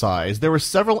of this size. There were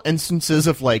several instances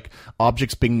of,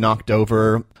 objects being knocked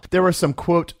over. There were some,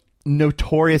 quote,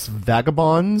 notorious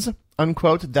vagabonds,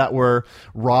 unquote, that were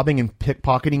robbing and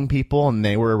pickpocketing people, and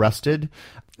they were arrested.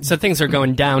 So things are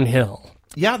going downhill.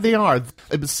 Yeah, they are.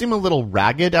 It seemed a little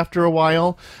ragged after a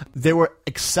while. There were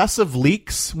excessive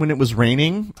leaks when it was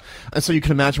raining. And so you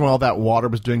can imagine what all that water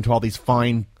was doing to all these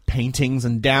fine paintings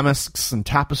and damasks and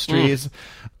tapestries.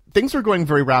 Things were going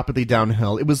very rapidly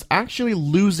downhill. It was actually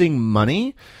losing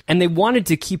money. And they wanted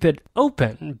to keep it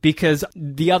open because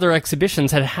the other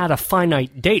exhibitions had a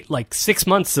finite date, like 6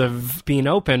 months of being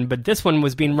open, but this one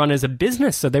was being run as a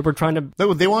business, so they were trying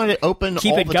to They wanted it open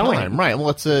keep all it the going. time. Right.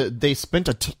 Well, they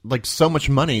spent so much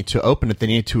money to open it, they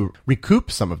needed to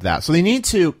recoup some of that. So they need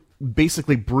to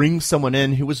basically bring someone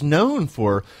in who was known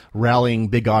for rallying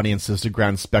big audiences to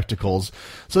grand spectacles.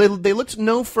 So they looked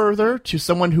no further to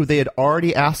someone who they had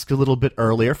already asked a little bit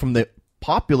earlier from the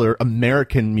popular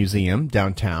American Museum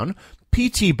downtown,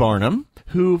 P.T. Barnum,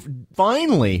 who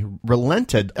finally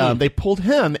relented. They pulled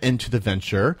him into the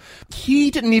venture.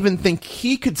 He didn't even think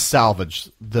he could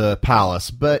salvage the palace,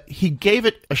 but he gave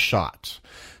it a shot.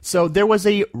 So there was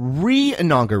a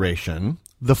re-inauguration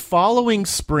the following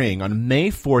spring on May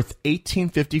 4th,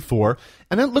 1854,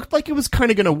 and it looked like it was kind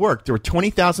of going to work. There were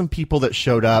 20,000 people that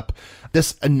showed up.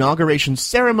 This inauguration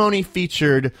ceremony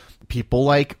featured people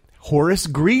like Horace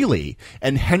Greeley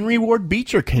and Henry Ward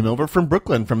Beecher came over from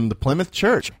Brooklyn from the Plymouth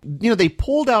Church. They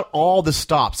pulled out all the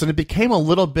stops, and it became a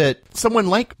little bit someone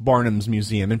like Barnum's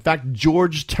Museum. In fact,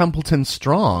 George Templeton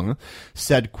Strong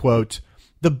said, quote,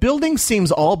 "The building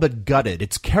seems all but gutted.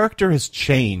 Its character has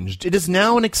changed. It is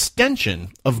now an extension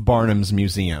of Barnum's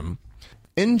Museum."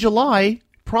 In July,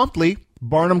 promptly,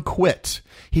 Barnum quit.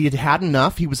 He had had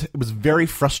enough. It was very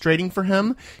frustrating for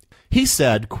him. He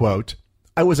said, quote,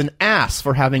 "I was an ass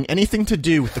for having anything to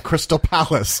do with the Crystal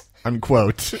Palace,"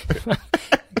 unquote.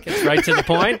 Gets right to the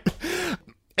point.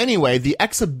 Anyway, the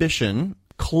exhibition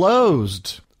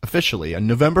closed officially on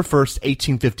November 1st,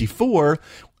 1854,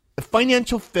 a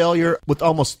financial failure with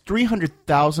almost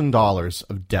 $300,000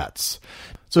 of debts.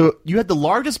 So you had the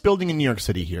largest building in New York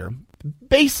City here,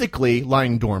 basically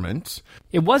lying dormant.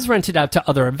 It was rented out to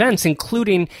other events,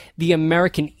 including the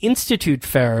American Institute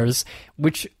fairs,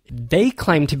 which they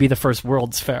claim to be the first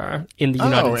World's Fair in the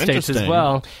United States as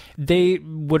well. They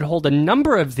would hold a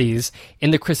number of these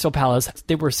in the Crystal Palace.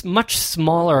 They were much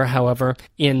smaller, however,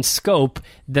 in scope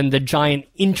than the giant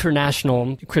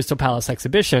international Crystal Palace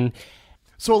exhibition.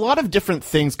 So a lot of different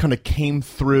things kind of came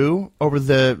through over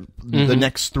the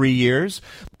next 3 years.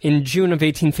 In June of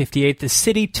 1858, the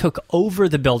city took over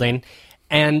the building,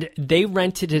 and they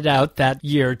rented it out that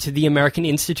year to the American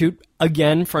Institute,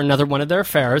 again for another one of their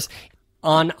fairs.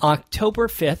 On October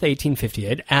 5th,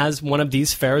 1858, as one of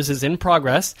these fairs is in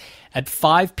progress, at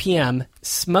 5 p.m.,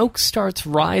 smoke starts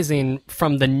rising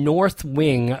from the north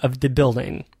wing of the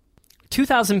building.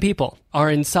 2,000 people are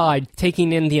inside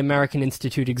taking in the American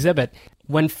Institute exhibit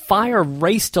when fire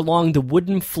raced along the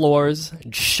wooden floors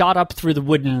and shot up through the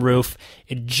wooden roof.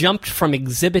 It jumped from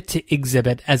exhibit to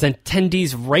exhibit as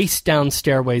attendees raced down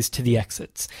stairways to the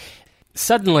exits.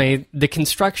 Suddenly, the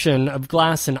construction of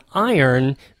glass and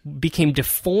iron became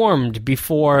deformed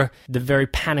before the very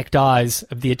panicked eyes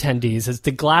of the attendees as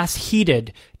the glass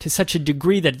heated to such a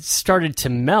degree that it started to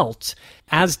melt,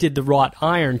 as did the wrought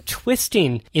iron,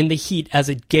 twisting in the heat as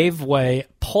it gave way,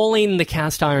 pulling the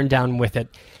cast iron down with it.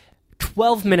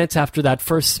 12 minutes after that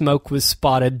first smoke was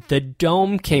spotted, the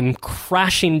dome came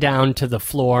crashing down to the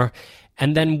floor,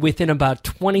 and then within about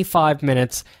 25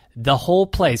 minutes, the whole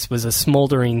place was a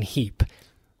smoldering heap.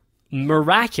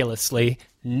 Miraculously,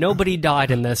 nobody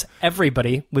died in this.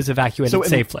 Everybody was evacuated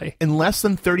safely. In less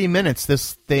than 30 minutes,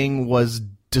 this thing was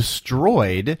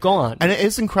destroyed. Gone. And it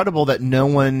is incredible that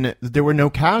there were no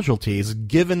casualties,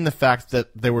 given the fact that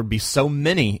there would be so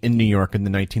many in New York in the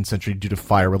 19th century due to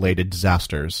fire-related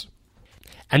disasters.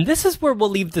 And this is where we'll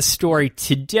leave the story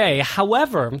today.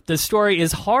 However, the story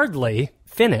is hardly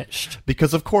finished.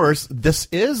 Because, of course, this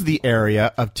is the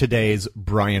area of today's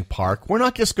Bryant Park. We're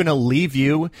not just going to leave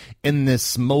you in the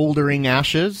smoldering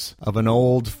ashes of an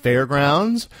old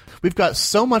fairgrounds. We've got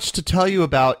so much to tell you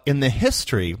about in the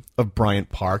history of Bryant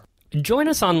Park. Join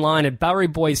us online at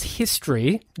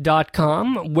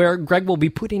BoweryBoysHistory.com, where Greg will be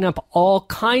putting up all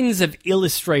kinds of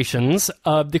illustrations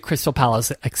of the Crystal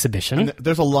Palace exhibition. And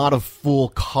there's a lot of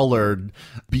full-colored,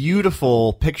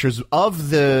 beautiful pictures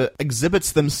of the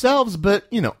exhibits themselves, but,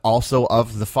 also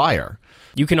of the fire.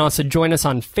 You can also join us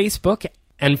on Facebook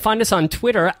and find us on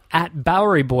Twitter at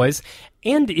Bowery Boys.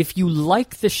 And if you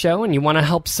like the show and you want to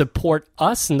help support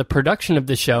us in the production of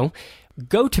the show,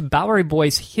 go to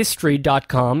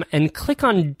BoweryBoysHistory.com and click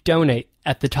on Donate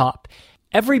at the top.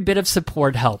 Every bit of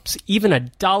support helps, even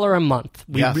 $1 a month.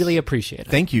 We really appreciate it.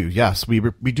 Thank you. Yes, we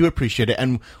do appreciate it.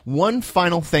 And one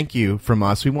final thank you from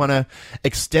us. We want to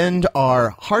extend our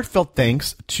heartfelt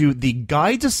thanks to the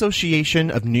Guides Association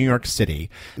of New York City.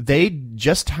 They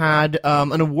just had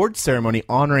an award ceremony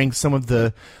honoring some of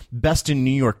the best in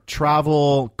New York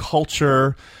travel,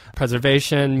 culture,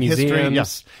 preservation, museums. History,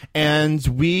 yes. And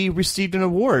we received an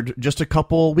award just a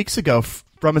couple weeks ago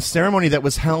from a ceremony that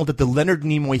was held at the Leonard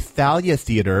Nimoy Thalia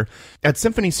Theater at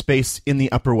Symphony Space in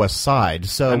the Upper West Side.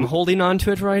 So I'm holding on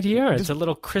to it right here. It's a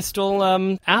little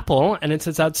crystal apple, and it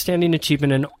says Outstanding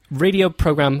Achievement in Radio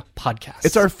Program Podcast.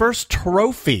 It's our first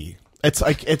trophy. It's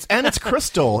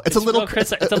crystal. It's a little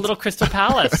crystal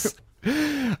palace.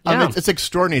 It's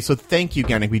extraordinary. So thank you,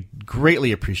 Gannick. We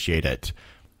greatly appreciate it.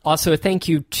 Also, a thank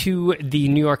you to the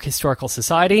New York Historical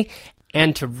Society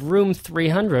and to Room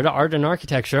 300, Art and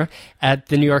Architecture, at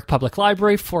the New York Public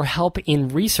Library for help in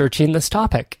researching this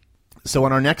topic. So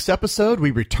on our next episode, we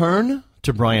return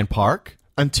to Bryant Park.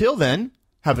 Until then,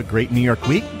 have a great New York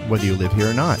week, whether you live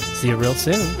here or not. See you real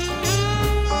soon.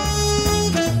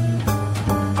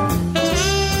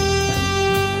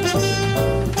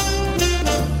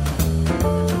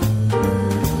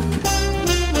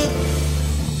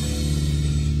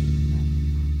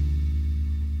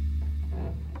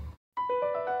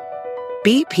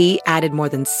 BP added more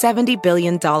than $70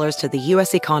 billion to the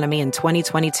U.S. economy in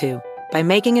 2022 by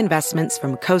making investments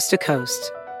from coast to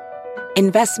coast.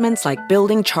 Investments like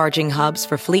building charging hubs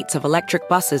for fleets of electric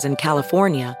buses in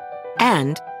California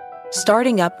and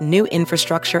starting up new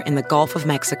infrastructure in the Gulf of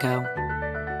Mexico.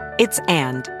 It's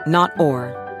and, not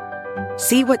or.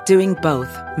 See what doing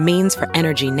both means for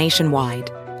energy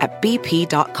nationwide at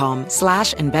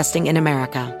bp.com/investing in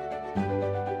America.